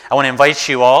I want to invite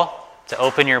you all to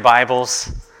open your Bibles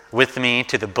with me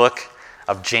to the book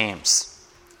of James.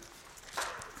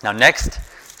 Now, next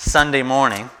Sunday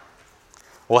morning,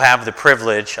 we'll have the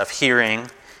privilege of hearing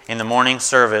in the morning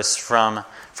service from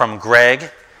Greg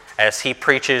as he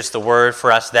preaches the word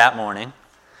for us that morning.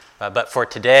 But for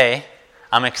today,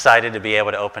 I'm excited to be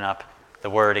able to open up the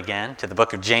word again to the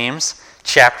book of James,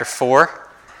 chapter 4.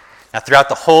 Now, throughout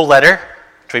the whole letter,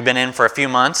 which we've been in for a few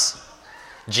months,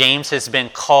 James has been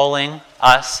calling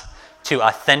us to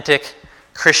authentic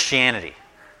Christianity.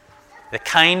 The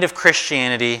kind of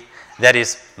Christianity that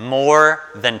is more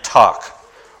than talk.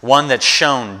 One that's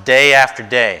shown day after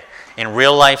day in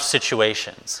real life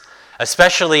situations,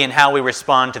 especially in how we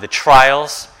respond to the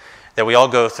trials that we all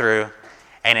go through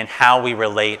and in how we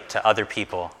relate to other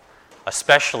people,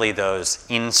 especially those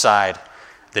inside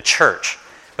the church.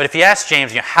 But if you ask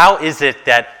James, how is it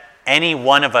that any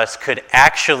one of us could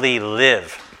actually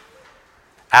live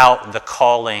out the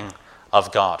calling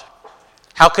of God?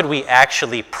 How could we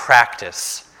actually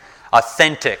practice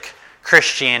authentic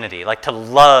Christianity, like to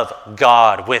love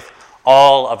God with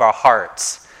all of our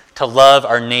hearts, to love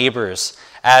our neighbors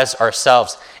as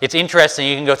ourselves? It's interesting,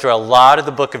 you can go through a lot of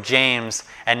the book of James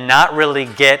and not really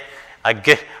get a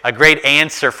great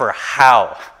answer for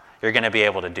how you're going to be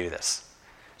able to do this.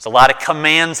 There's a lot of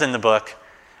commands in the book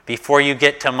before you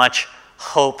get to much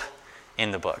hope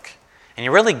in the book. And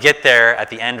you really get there at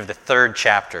the end of the 3rd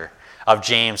chapter of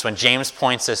James, when James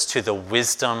points us to the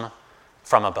wisdom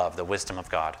from above, the wisdom of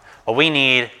God. What we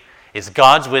need is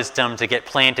God's wisdom to get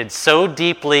planted so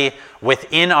deeply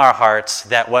within our hearts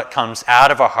that what comes out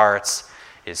of our hearts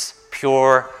is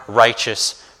pure,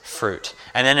 righteous fruit.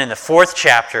 And then in the 4th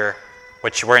chapter,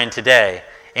 which we're in today,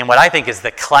 in what I think is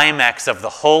the climax of the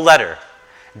whole letter,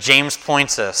 James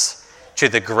points us to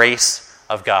the grace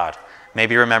of God.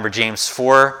 Maybe you remember James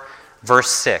 4, verse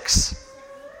 6.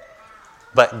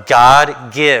 But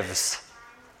God gives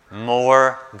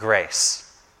more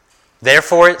grace.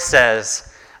 Therefore it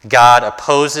says, God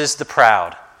opposes the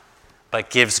proud,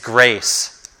 but gives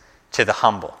grace to the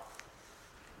humble.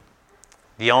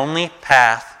 The only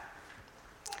path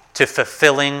to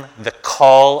fulfilling the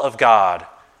call of God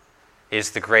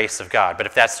is the grace of God. But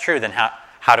if that's true, then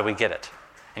how do we get it?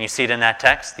 And you see it in that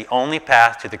text. The only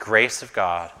path to the grace of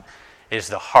God is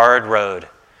the hard road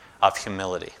of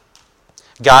humility.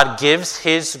 God gives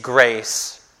His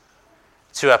grace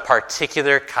to a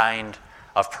particular kind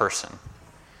of person,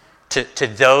 to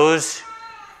those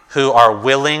who are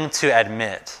willing to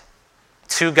admit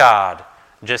to God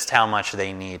just how much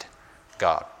they need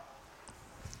God.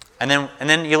 And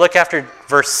then you look after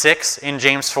verse 6 in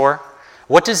James 4.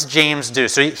 What does James do?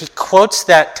 So he quotes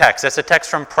that text. That's a text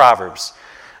from Proverbs.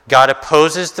 God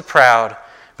opposes the proud,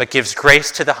 but gives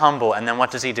grace to the humble. And then what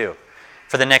does he do?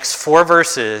 For the next 4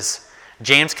 verses,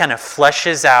 James kind of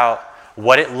fleshes out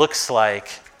what it looks like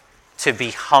to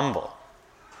be humble.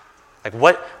 Like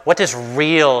what is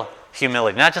real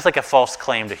humility? Not just like a false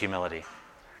claim to humility.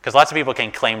 Because lots of people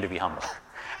can claim to be humble.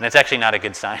 And it's actually not a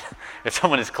good sign if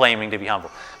someone is claiming to be humble.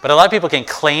 But a lot of people can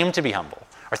claim to be humble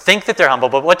or think that they're humble.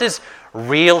 But what does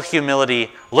real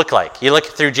humility look like? You look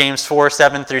through James 4,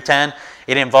 7 through 10.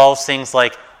 It involves things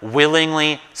like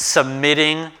willingly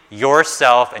submitting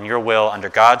yourself and your will under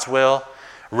God's will,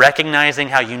 recognizing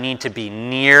how you need to be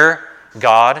near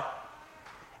God,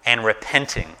 and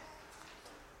repenting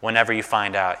whenever you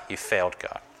find out you failed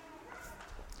God.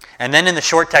 And then in the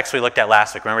short text we looked at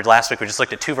last week, remember last week we just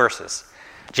looked at 2 verses.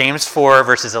 James 4,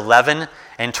 verses 11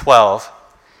 and 12.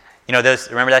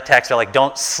 Remember that text? They're like,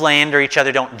 don't slander each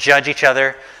other, don't judge each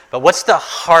other. But what's the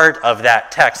heart of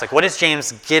that text? Like, what is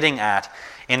James getting at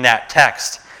in that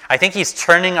text? I think he's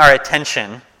turning our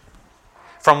attention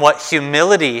from what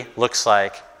humility looks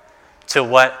like to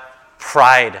what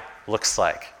pride looks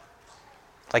like.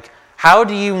 Like, how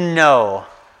do you know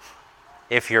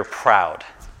if you're proud?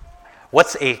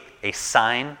 What's a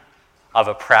sign of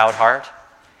a proud heart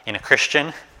in a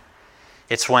Christian?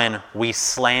 It's when we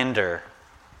slander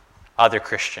other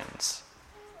Christians,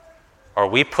 or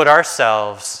we put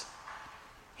ourselves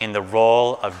in the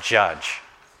role of judge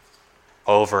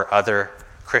over other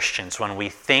Christians, when we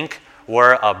think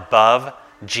we're above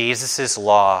Jesus'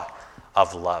 law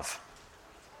of love.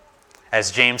 As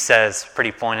James says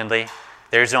pretty pointedly,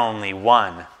 there's only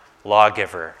one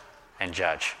lawgiver and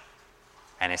judge,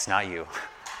 and it's not you,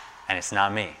 and it's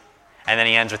not me. And then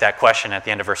he ends with that question at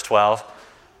the end of verse 12,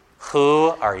 who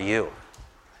are you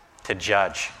to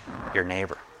judge your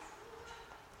neighbor?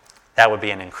 That would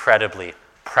be an incredibly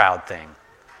proud thing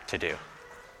to do.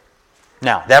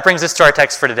 Now, that brings us to our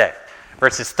text for today,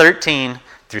 verses 13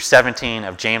 through 17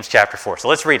 of James chapter 4. So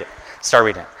let's read it. Start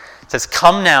reading it. It says,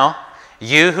 "Come now,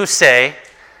 you who say,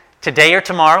 today or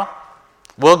tomorrow,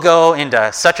 we'll go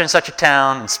into such and such a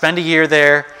town and spend a year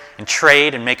there and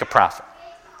trade and make a profit.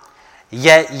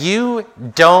 Yet you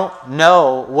don't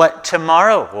know what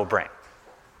tomorrow will bring.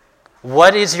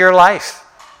 What is your life?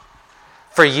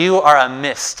 For you are a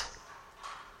mist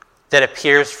that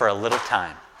appears for a little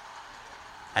time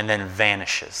and then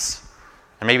vanishes.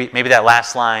 And maybe that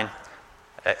last line,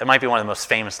 it might be one of the most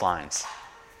famous lines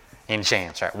in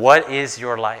James, right? What is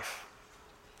your life?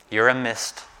 You're a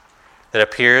mist that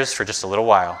appears for just a little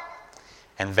while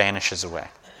and vanishes away.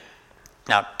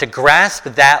 Now, to grasp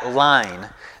that line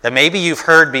that maybe you've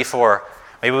heard before,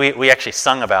 maybe we actually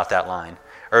sung about that line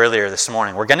earlier this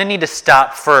morning, we're going to need to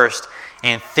stop first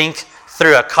and think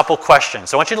through a couple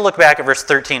questions. So I want you to look back at verse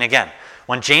 13 again.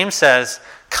 When James says,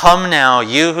 come now,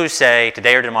 you who say,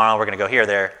 today or tomorrow, we're going to go here or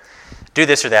there, do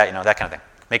this or that, that kind of thing.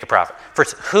 Make a profit.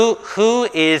 First, who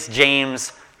is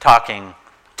James talking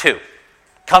to?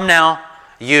 Come now,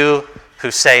 you who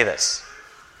say this.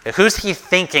 Who's he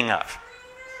thinking of?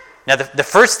 Now, the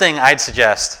first thing I'd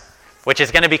suggest, which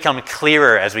is going to become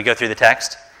clearer as we go through the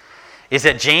text, is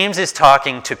that James is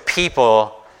talking to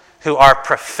people who are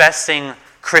professing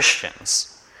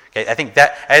Christians. Okay, I think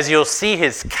that as you'll see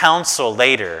his counsel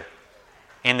later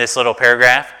in this little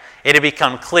paragraph, it'll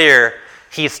become clear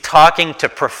he's talking to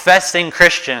professing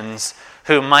Christians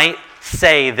who might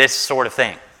say this sort of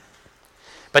thing.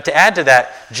 But to add to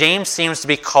that, James seems to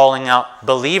be calling out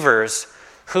believers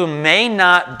who may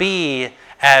not be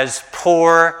as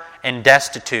poor and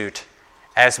destitute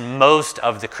as most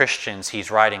of the Christians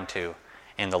he's writing to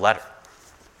in the letter.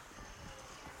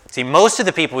 See, most of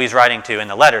the people he's writing to in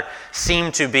the letter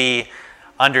seem to be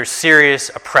under serious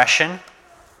oppression,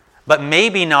 but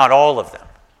maybe not all of them.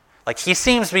 Like he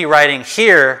seems to be writing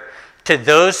here to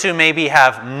those who maybe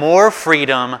have more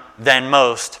freedom than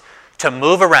most to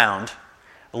move around,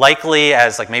 likely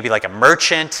as maybe a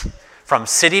merchant from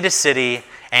city to city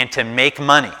and to make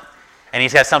money. And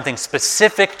he's got something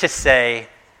specific to say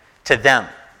to them.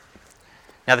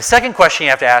 Now, the second question you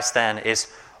have to ask then is,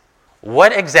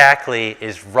 what exactly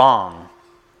is wrong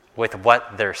with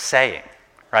what they're saying?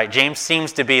 Right? James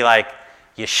seems to be like,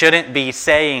 you shouldn't be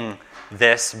saying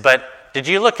this, but did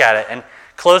you look at it and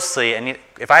closely, and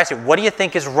if I ask you, what do you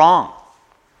think is wrong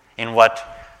in what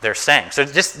they're saying? So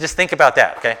just think about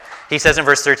that, okay? He says in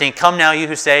verse 13, come now, you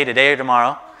who say, today or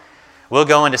tomorrow, we'll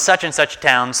go into such and such a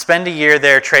town, spend a year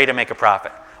there, trade and make a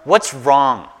profit. What's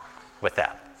wrong with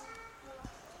that?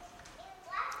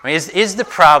 I mean, is the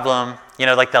problem,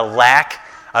 the lack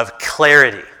of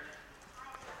clarity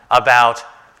about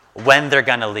when they're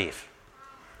going to leave?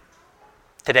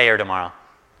 Today or tomorrow?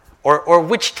 Or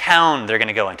which town they're going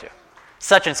to go into?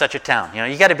 Such and such a town.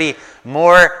 You got to be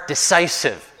more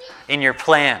decisive in your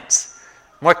plans,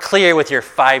 more clear with your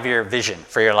 5-year vision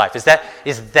for your life. Is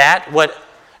that what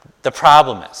the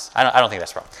problem is? I don't think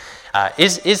that's the problem.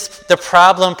 Is the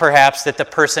problem perhaps that the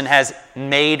person has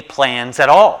made plans at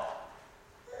all?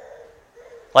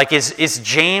 Is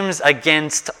James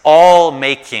against all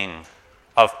making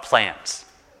of plans?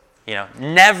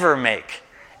 Never make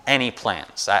any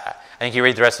plans. I think you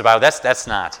read the rest of the Bible. That's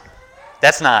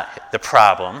not the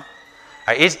problem.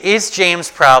 Is James'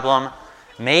 problem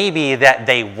maybe that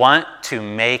they want to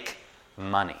make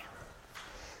money?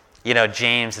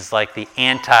 James is like the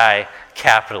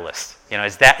anti-capitalist.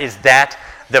 Is that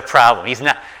the problem? He's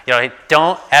not.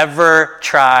 Don't ever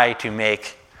try to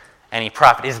make any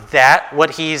profit. Is that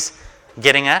what he's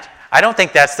getting at? I don't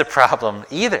think that's the problem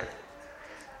either.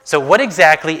 So what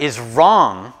exactly is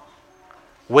wrong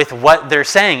with what they're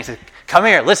saying? He says, come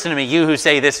here, listen to me, you who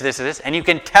say this, this, this. And you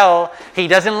can tell he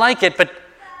doesn't like it,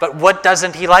 but what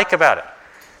doesn't he like about it?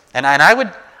 And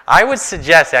I would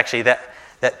suggest actually that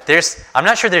I'm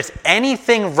not sure there's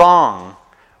anything wrong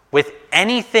with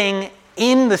anything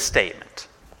in the statement,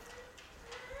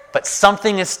 but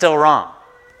something is still wrong.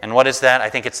 And what is that? I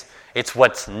think it's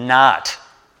what's not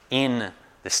in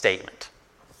the statement.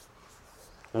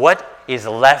 What is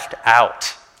left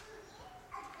out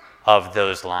of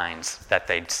those lines that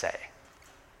they'd say?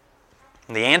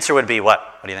 And the answer would be what?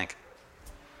 What do you think?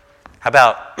 How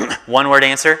about one-word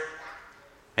answer?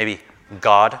 Maybe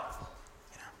God. I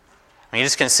mean, you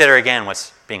just consider again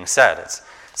what's being said. It's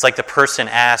like the person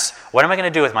asks, what am I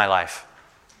going to do with my life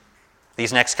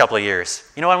these next couple of years?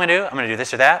 You know what I'm going to do? I'm going to do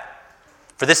this or that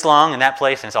for this long in that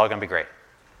place, and it's all going to be great.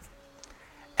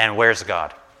 And where's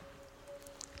God?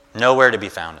 Nowhere to be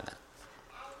found in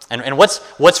that. And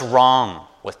what's wrong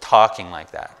with talking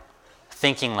like that,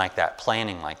 thinking like that,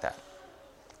 planning like that?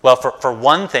 Well, for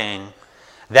one thing,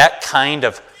 that kind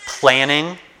of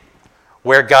planning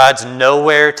where God's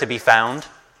nowhere to be found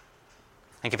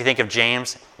Like if you think of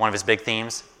James, one of his big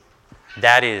themes,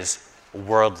 that is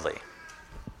worldly.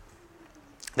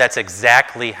 That's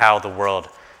exactly how the world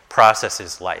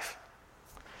processes life.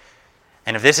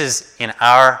 And if this is in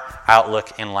our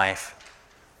outlook in life,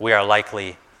 we are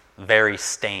likely very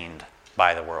stained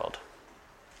by the world,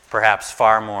 perhaps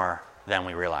far more than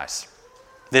we realize.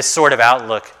 This sort of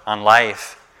outlook on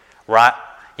life, what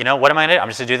am I going to do? I'm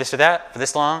just going to do this or that for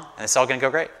this long, and it's all going to go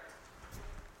great.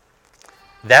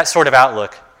 That sort of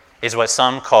outlook is what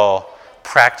some call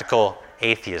practical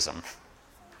atheism.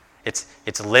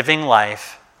 It's living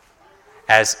life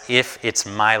as if it's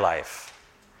my life,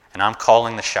 and I'm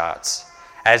calling the shots.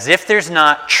 As if there's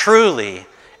not truly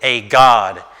a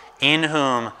God in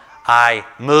whom I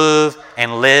move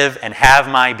and live and have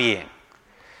my being.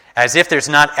 As if there's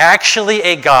not actually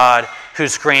a God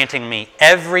who's granting me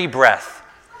every breath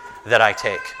that I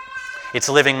take. It's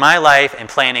living my life and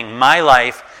planning my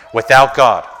life without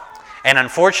God. And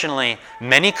unfortunately,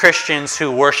 many Christians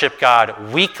who worship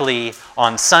God weekly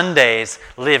on Sundays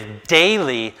live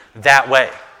daily that way.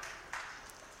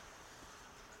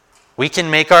 We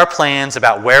can make our plans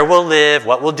about where we'll live,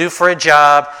 what we'll do for a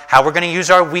job, how we're going to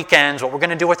use our weekends, what we're going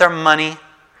to do with our money,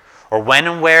 or when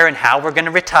and where and how we're going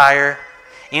to retire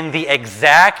in the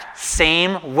exact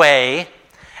same way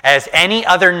as any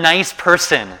other nice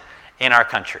person in our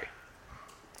country,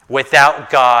 without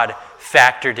God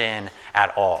factored in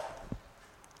at all.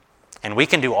 And we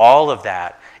can do all of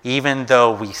that even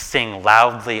though we sing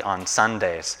loudly on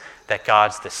Sundays that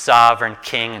God's the sovereign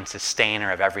king and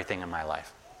sustainer of everything in my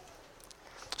life.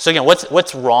 So again,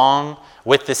 what's wrong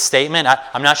with this statement?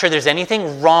 I'm not sure there's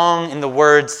anything wrong in the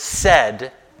words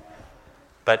said,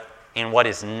 but in what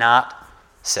is not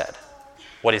said,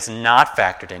 what is not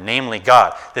factored in, namely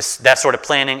God. That sort of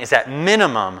planning is at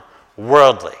minimum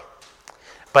worldly.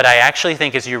 But I actually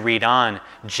think as you read on,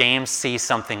 James sees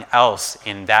something else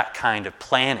in that kind of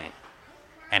planning,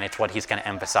 and it's what he's going to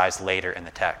emphasize later in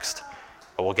the text.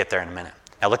 But we'll get there in a minute.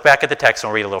 Now look back at the text and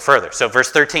we'll read a little further. So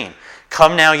verse 13,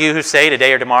 "Come now you who say,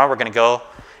 today or tomorrow we're going to go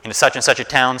into such and such a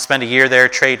town, spend a year there,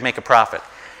 trade, make a profit.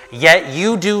 Yet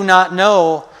you do not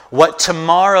know what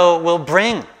tomorrow will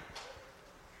bring." Do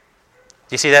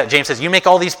you see that? James says, you make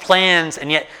all these plans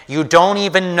and yet you don't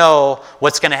even know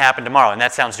what's going to happen tomorrow. And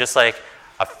that sounds just like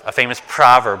a famous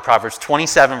proverb, Proverbs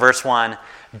 27 verse 1,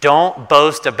 "Don't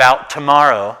boast about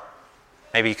tomorrow."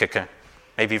 Maybe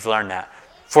you've learned that.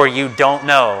 "For you don't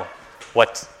know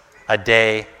what a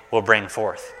day will bring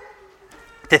forth."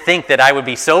 To think that I would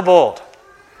be so bold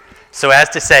so as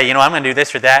to say, I'm going to do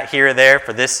this or that, here or there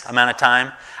for this amount of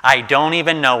time. I don't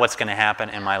even know what's going to happen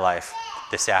in my life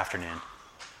this afternoon,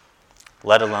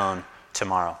 let alone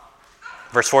tomorrow.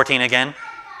 Verse 14 again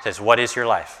says, "What is your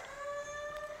life?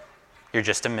 You're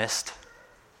just a mist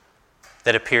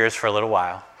that appears for a little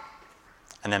while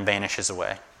and then vanishes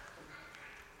away."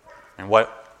 And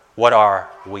what are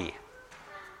we?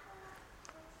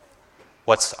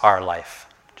 What's our life?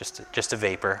 Just a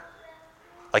vapor,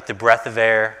 like the breath of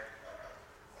air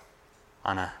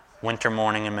on a winter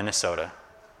morning in Minnesota.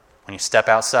 When you step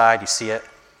outside, you see it,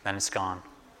 then it's gone.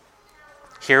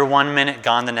 Here 1 minute,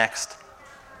 gone the next.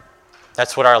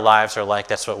 That's what our lives are like.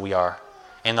 That's what we are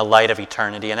in the light of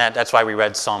eternity. And that's why we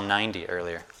read Psalm 90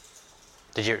 earlier.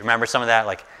 Did you remember some of that?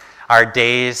 Like, our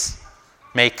days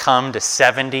may come to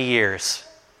 70 years,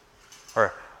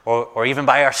 or even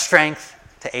by our strength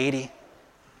to 80.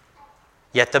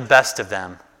 Yet the best of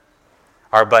them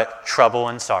are but trouble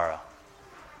and sorrow,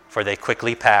 for they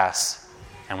quickly pass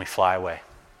and we fly away.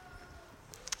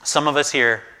 Some of us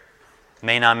here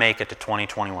may not make it to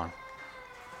 2021.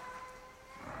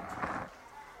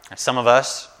 And some of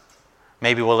us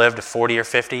maybe will live to 40 or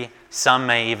 50. Some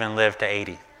may even live to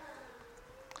 80.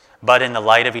 But in the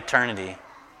light of eternity,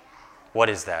 what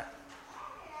is that?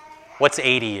 What's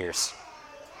 80 years?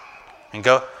 And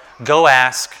go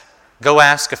ask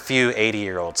a few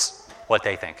 80-year-olds what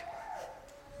they think.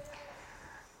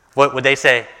 What would they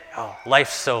say? "Oh,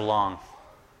 life's so long."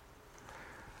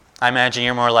 I imagine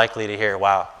you're more likely to hear,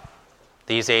 "Wow,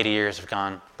 these 80 years have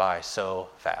gone by so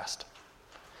fast.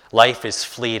 Life is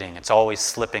fleeting. It's always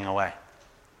slipping away.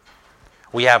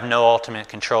 We have no ultimate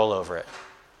control over it."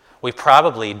 We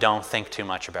probably don't think too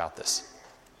much about this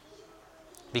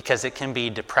because it can be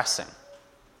depressing,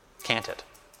 can't it?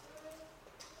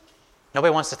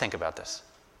 Nobody wants to think about this,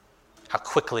 how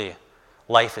quickly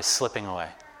life is slipping away.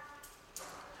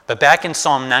 But back in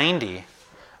Psalm 90,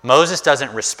 Moses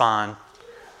doesn't respond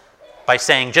by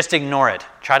saying, just ignore it.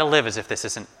 Try to live as if this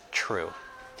isn't true.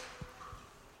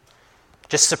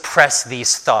 Just suppress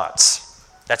these thoughts.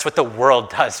 That's what the world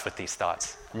does with these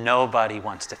thoughts. Nobody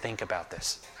wants to think about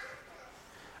this.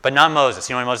 But not Moses.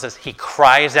 You know what Moses says? He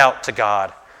cries out to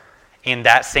God in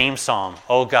that same psalm,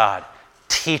 "Oh God,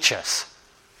 teach us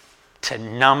to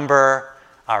number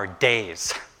our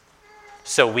days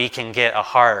so we can get a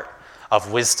heart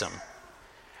of wisdom."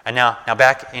 And now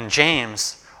back in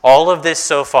James, all of this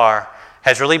so far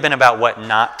has really been about what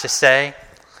not to say.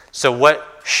 So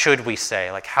what should we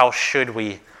say? Like, how should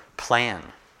we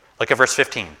plan? Look at verse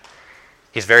 15.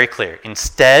 He's very clear.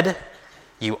 "Instead,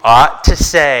 you ought to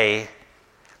say,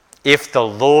 'If the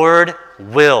Lord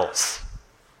wills,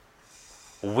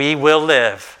 we will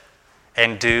live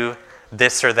and do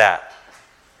this or that.'"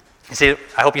 You see,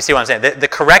 I hope you see what I'm saying. The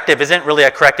corrective isn't really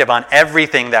a corrective on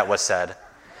everything that was said,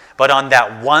 but on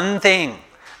that one thing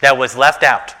that was left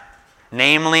out,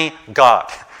 namely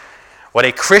God. What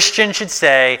a Christian should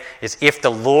say is, if the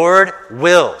Lord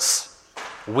wills,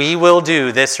 we will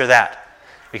do this or that.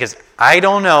 Because I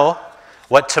don't know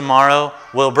what tomorrow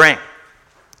will bring.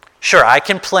 Sure, I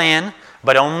can plan,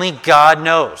 but only God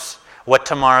knows what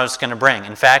tomorrow's going to bring.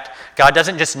 In fact, God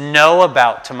doesn't just know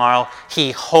about tomorrow,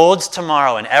 He holds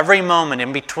tomorrow and every moment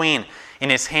in between in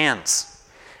His hands.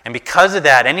 And because of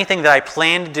that, anything that I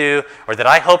plan to do or that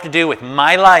I hope to do with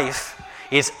my life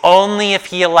is only if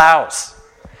He allows.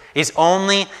 Is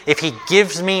only if He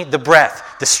gives me the breath,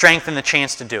 the strength, and the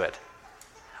chance to do it.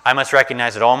 I must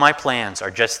recognize that all my plans are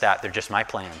just that. They're just my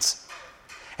plans.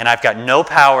 And I've got no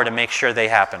power to make sure they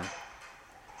happen.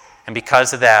 And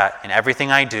because of that, in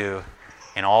everything I do,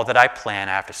 in all that I plan,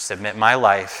 I have to submit my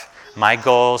life, my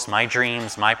goals, my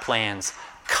dreams, my plans,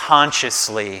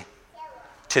 consciously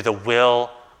to the will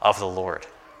of the Lord.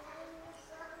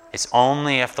 It's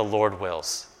only if the Lord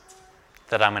wills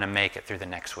that I'm going to make it through the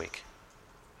next week.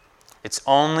 It's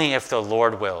only if the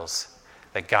Lord wills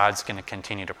that God's going to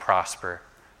continue to prosper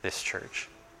this church.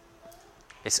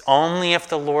 It's only if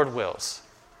the Lord wills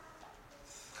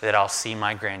that I'll see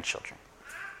my grandchildren.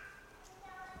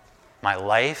 My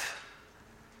life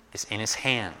is in His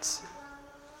hands.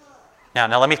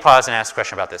 Now let me pause and ask a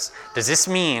question about this. Does this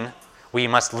mean we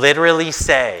must literally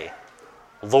say,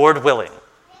 "Lord willing,"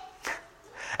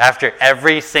 after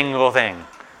every single thing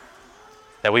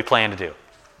that we plan to do?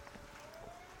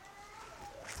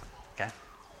 Okay?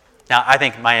 Now, I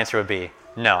think my answer would be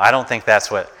no. I don't think that's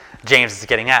what James is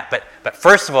getting at. But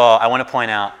first of all, I want to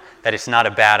point out that it's not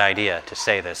a bad idea to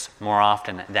say this more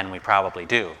often than we probably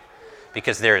do,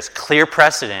 because there is clear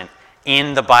precedent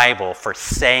in the Bible for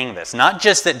saying this. Not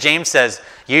just that James says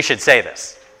you should say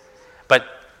this, but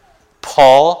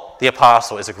Paul, the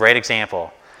apostle, is a great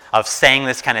example of saying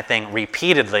this kind of thing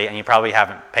repeatedly, and you probably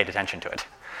haven't paid attention to it.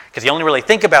 Because you only really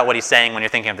think about what he's saying when you're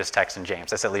thinking of this text in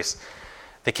James. That's at least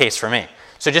the case for me.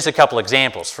 So just a couple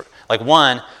examples. Like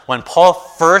one, when Paul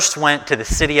first went to the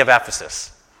city of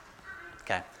Ephesus,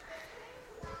 okay,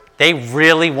 they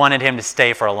really wanted him to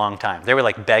stay for a long time. They were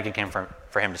like begging him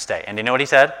for him to stay. And do you know what he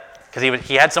said? Because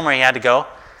he had somewhere he had to go.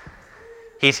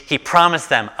 He promised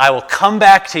them, "I will come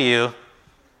back to you."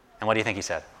 And what do you think he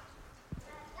said?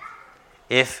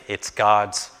 "If it's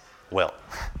God's will."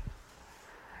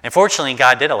 Unfortunately,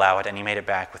 God did allow it, and he made it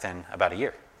back within about a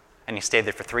year. And he stayed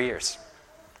there for 3 years.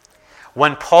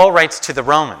 When Paul writes to the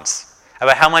Romans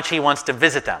about how much he wants to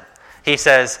visit them, he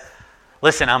says,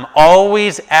 "Listen, I'm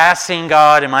always asking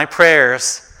God in my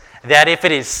prayers that if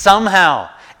it is somehow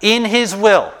in His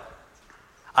will,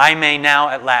 I may now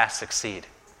at last succeed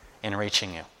in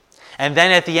reaching you." And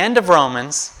then at the end of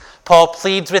Romans, Paul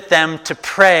pleads with them to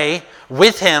pray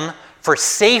with him for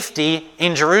safety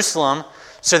in Jerusalem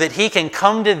so that he can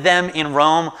come to them in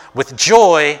Rome with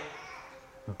joy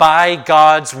by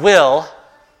God's will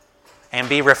and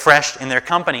be refreshed in their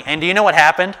company. And do you know what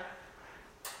happened?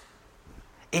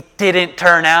 It didn't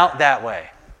turn out that way.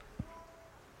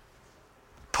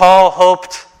 Paul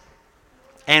hoped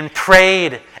and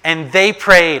prayed, and they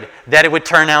prayed that it would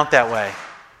turn out that way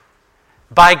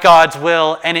by God's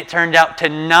will, and it turned out to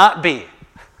not be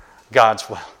God's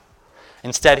will.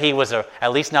 Instead, he was,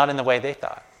 at least not in the way they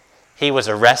thought, he was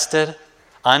arrested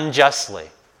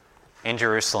unjustly in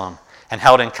Jerusalem and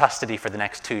held in custody for the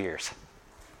next 2 years.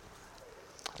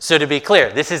 So to be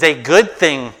clear, this is a good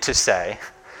thing to say.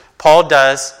 Paul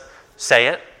does say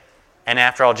it, and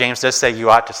after all, James does say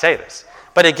you ought to say this.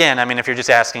 But again, I mean, if you're just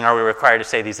asking, are we required to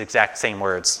say these exact same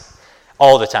words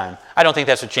all the time? I don't think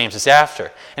that's what James is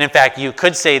after. And in fact, you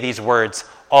could say these words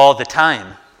all the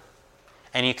time,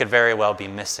 and you could very well be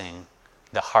missing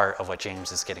the heart of what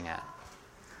James is getting at.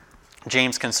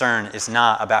 James' concern is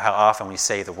not about how often we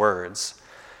say the words,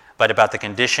 but about the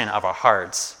condition of our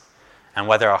hearts and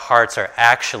whether our hearts are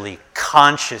actually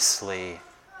consciously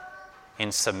in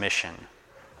submission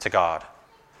to God.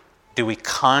 Do we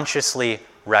consciously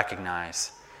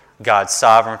recognize God's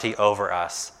sovereignty over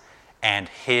us and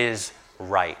his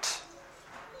right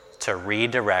to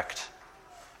redirect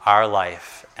our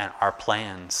life and our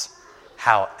plans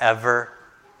however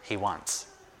he wants.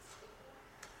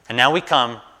 And now we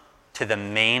come to the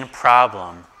main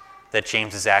problem that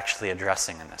James is actually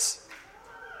addressing in this.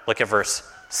 Look at verse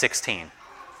 16.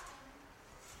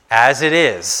 As it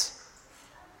is,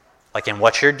 like in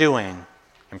what you're doing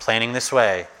and planning this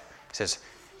way, he says,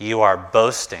 you are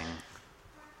boasting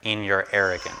in your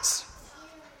arrogance.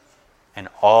 And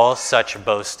all such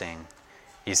boasting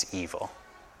is evil.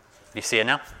 Do you see it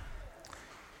now?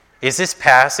 Is this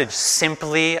passage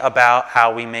simply about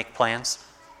how we make plans?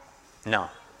 No.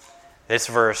 This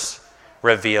verse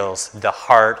reveals the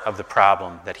heart of the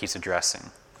problem that he's addressing.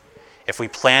 If we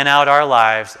plan out our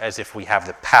lives as if we have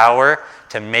the power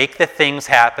to make the things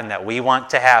happen that we want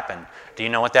to happen, do you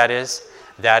know what that is?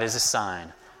 That is a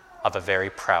sign of a very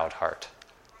proud heart.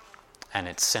 And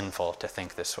it's sinful to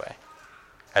think this way.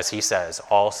 As he says,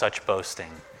 all such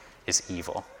boasting is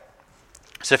evil.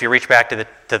 So if you reach back to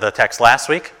the text last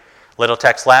week, little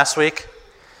text last week,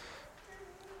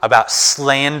 about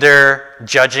slander,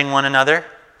 judging one another,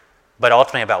 but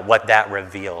ultimately about what that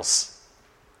reveals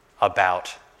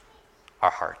about our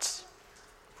hearts.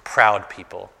 Proud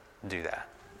people do that.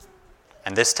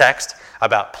 And this text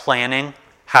about planning,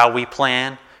 how we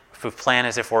plan, if we plan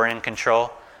as if we're in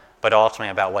control, but ultimately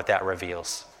about what that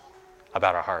reveals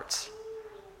about our hearts.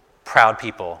 Proud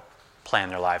people plan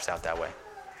their lives out that way.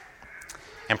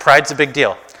 And pride's a big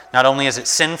deal. Not only is it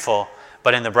sinful,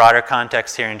 but in the broader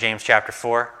context here in James chapter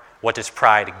 4, what does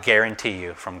pride guarantee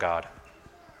you from God?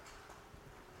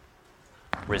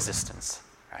 Resistance,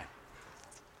 right?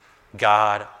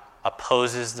 God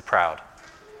opposes the proud,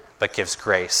 but gives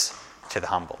grace to the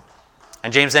humble.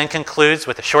 And James then concludes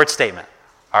with a short statement.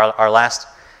 Our last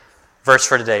verse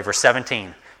for today, verse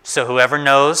 17. So whoever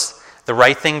knows the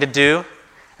right thing to do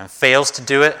and fails to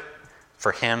do it,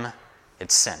 for him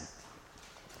it's sin.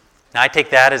 Now I take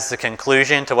that as the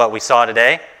conclusion to what we saw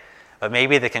today, but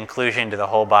maybe the conclusion to the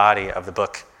whole body of the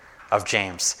book of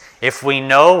James. If we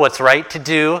know what's right to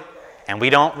do and we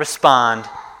don't respond,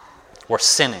 we're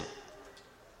sinning.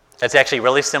 That's actually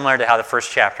really similar to how the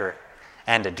first chapter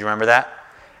ended. Do you remember that?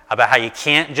 About how you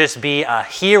can't just be a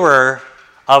hearer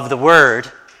of the word.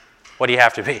 What do you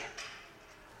have to be?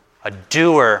 A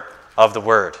doer of the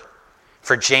word.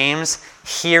 For James,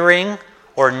 hearing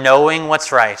or knowing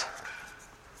what's right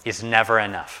is never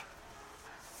enough.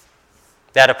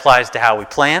 That applies to how we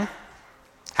plan,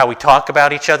 how we talk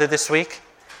about each other this week.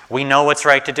 We know what's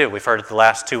right to do. We've heard it the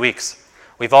last 2 weeks.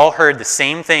 We've all heard the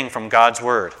same thing from God's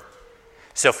word.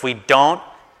 So if we don't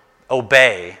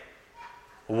obey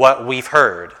what we've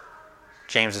heard,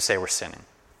 James would say we're sinning.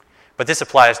 But this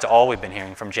applies to all we've been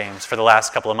hearing from James for the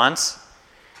last couple of months,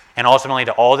 and ultimately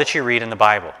to all that you read in the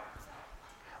Bible.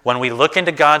 When we look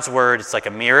into God's word, it's like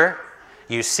a mirror.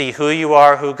 You see who you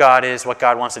are, who God is, what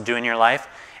God wants to do in your life.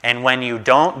 And when you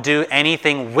don't do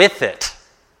anything with it,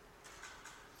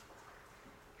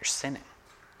 you're sinning.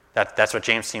 That's what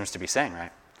James seems to be saying,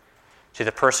 right? To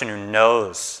the person who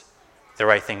knows the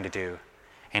right thing to do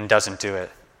and doesn't do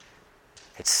it,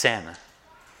 it's sin.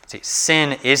 See,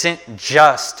 sin isn't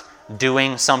just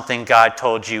doing something God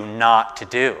told you not to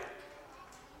do.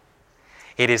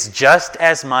 It is just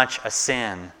as much a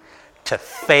sin to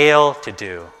fail to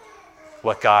do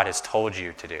what God has told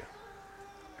you to do.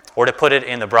 Or to put it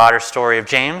in the broader story of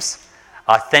James,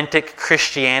 authentic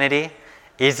Christianity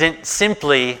isn't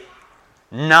simply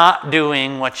not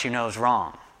doing what you know is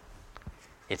wrong.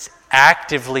 It's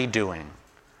actively doing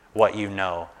what you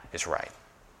know is right.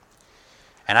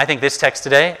 And I think this text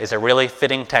today is a really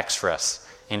fitting text for us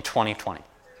in 2020.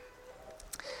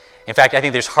 In fact, I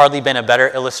think there's hardly been a better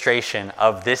illustration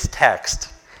of this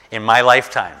text in my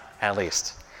lifetime, at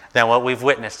least, than what we've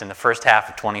witnessed in the first half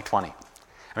of 2020.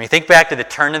 I mean, think back to the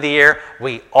turn of the year,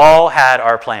 we all had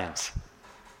our plans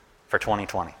for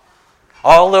 2020.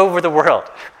 All over the world.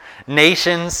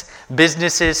 Nations,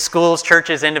 businesses, schools,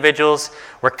 churches, individuals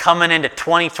were coming into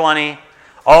 2020,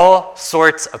 all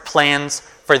sorts of plans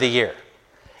for the year.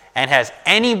 And has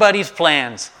anybody's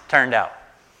plans turned out?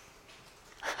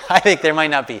 I think there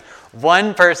might not be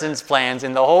one person's plans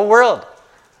in the whole world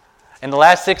in the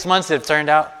last 6 months that have turned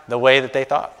out the way that they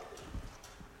thought.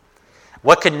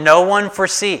 What could no one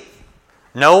foresee?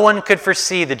 No one could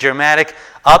foresee the dramatic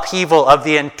upheaval of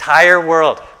the entire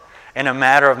world in a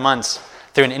matter of months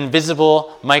through an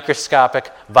invisible,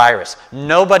 microscopic virus.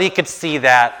 Nobody could see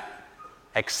that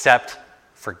except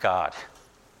for God.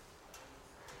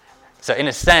 So in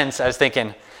a sense, I was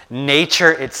thinking,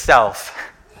 nature itself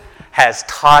has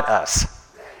taught us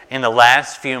in the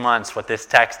last few months what this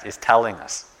text is telling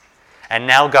us. And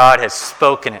now God has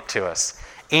spoken it to us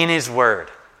in His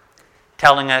Word,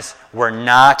 telling us we're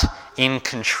not in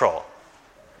control.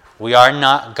 We are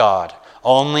not God.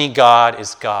 Only God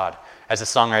is God. As the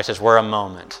songwriter says, we're a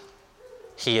moment.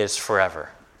 He is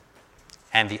forever.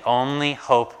 And the only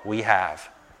hope we have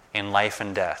in life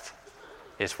and death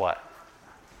is what?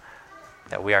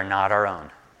 That we are not our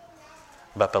own,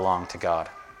 but belong to God.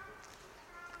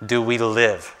 Do we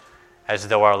live as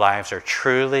though our lives are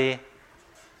truly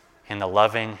in the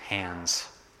loving hands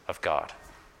of God?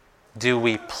 Do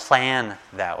we plan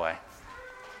that way?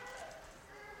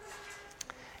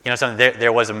 You know something,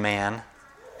 there was a man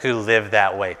who lived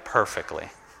that way perfectly. I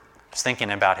was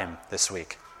thinking about him this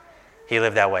week. He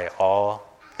lived that way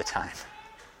all the time.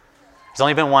 There's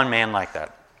only been one man like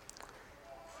that.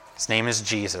 His name is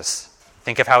Jesus.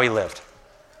 Think of how he lived.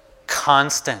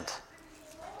 Constant,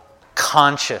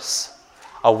 conscious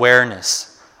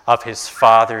awareness of his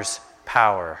Father's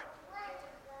power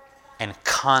and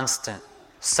constant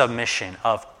submission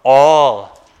of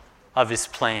all of his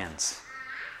plans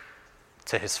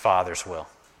to his Father's will.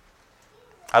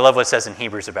 I love what it says in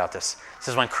Hebrews about this. It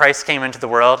says, when Christ came into the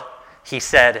world, he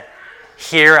said,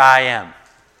 "Here I am.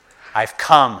 I've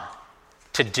come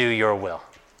to do your will."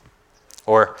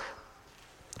 Or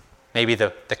maybe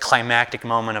the climactic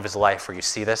moment of his life where you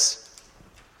see this,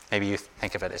 maybe you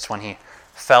think of it. It's when he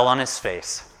fell on his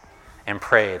face and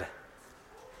prayed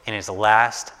in his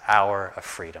last hour of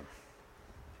freedom.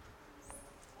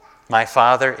 "My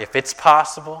Father, if it's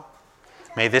possible,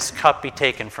 may this cup be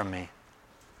taken from me.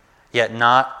 Yet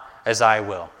not as I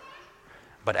will,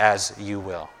 but as you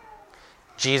will."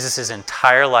 Jesus'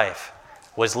 entire life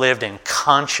was lived in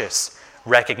conscious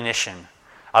recognition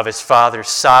of his Father's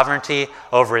sovereignty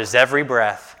over his every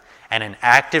breath and an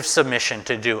active submission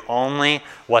to do only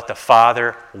what the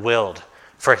Father willed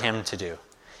for him to do.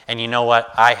 And you know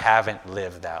what? I haven't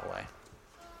lived that way.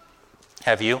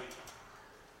 Have you?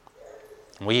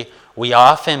 We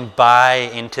often buy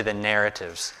into the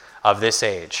narratives of this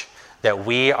age that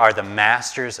we are the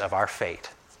masters of our fate,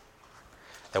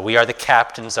 that we are the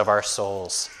captains of our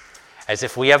souls, as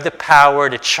if we have the power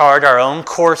to chart our own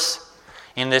course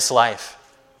in this life.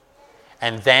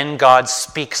 And then God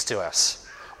speaks to us.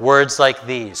 Words like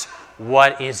these: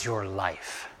 "What is your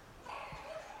life?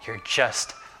 You're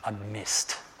just a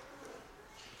mist.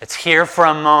 It's here for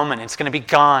a moment. It's going to be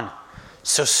gone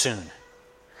so soon."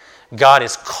 God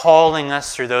is calling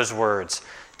us through those words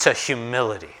to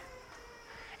humility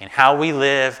in how we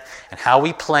live and how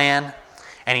we plan.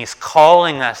 And he's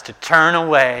calling us to turn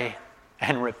away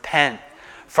and repent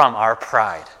from our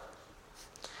pride.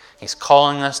 He's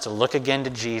calling us to look again to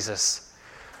Jesus,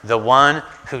 the one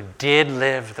who did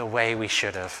live the way we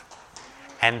should have,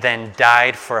 and then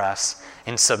died for us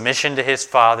in submission to his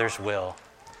Father's will,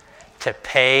 to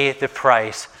pay the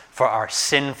price for our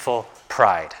sinful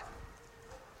pride.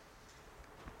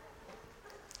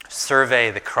 Survey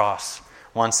the cross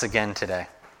once again today.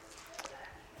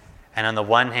 And on the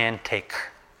one hand, take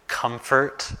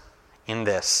comfort in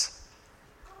this,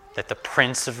 that the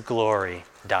Prince of Glory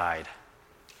died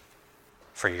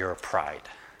for your pride.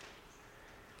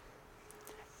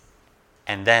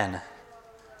 And then,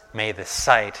 may the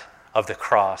sight of the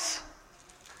cross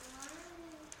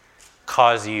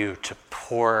cause you to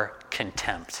pour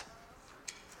contempt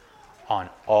on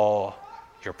all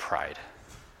your pride.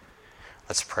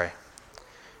 Let's pray.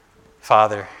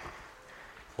 Father,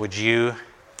 would you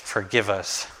forgive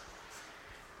us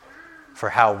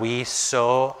for how we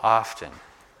so often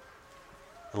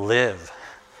live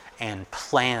and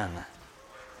plan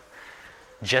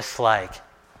just like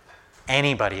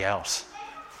anybody else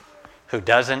who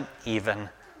doesn't even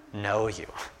know you.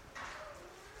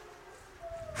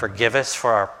 Forgive us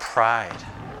for our pride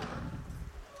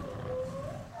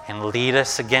and lead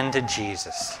us again to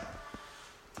Jesus,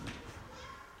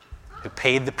 who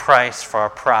paid the price for our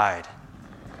pride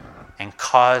and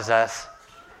cause us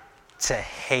to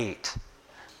hate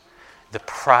the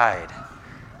pride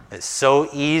that so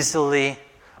easily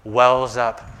wells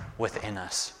up within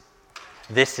us.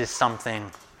 This is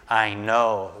something I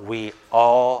know we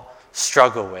all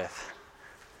struggle with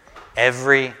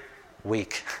every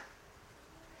week.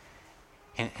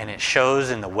 And it shows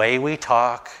in the way we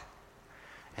talk,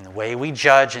 in the way we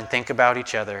judge and think about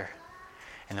each other,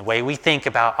 in the way we think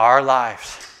about our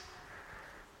lives.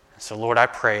 So, Lord, I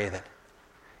pray that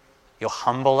you'll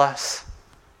humble us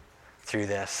through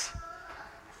this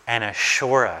and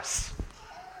assure us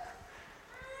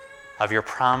of your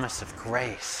promise of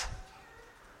grace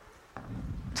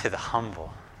to the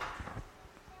humble.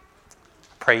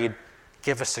 Pray you'd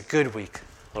give us a good week,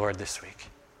 Lord, this week,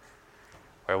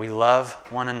 where we love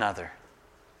one another,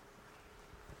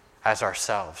 as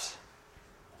ourselves.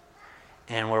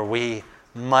 And where we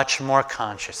much more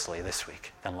consciously this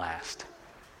week than last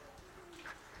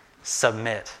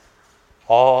submit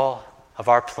all of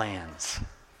our plans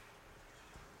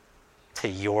to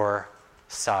your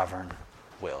sovereign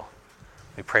will.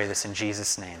 We pray this in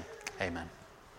Jesus' name. Amen.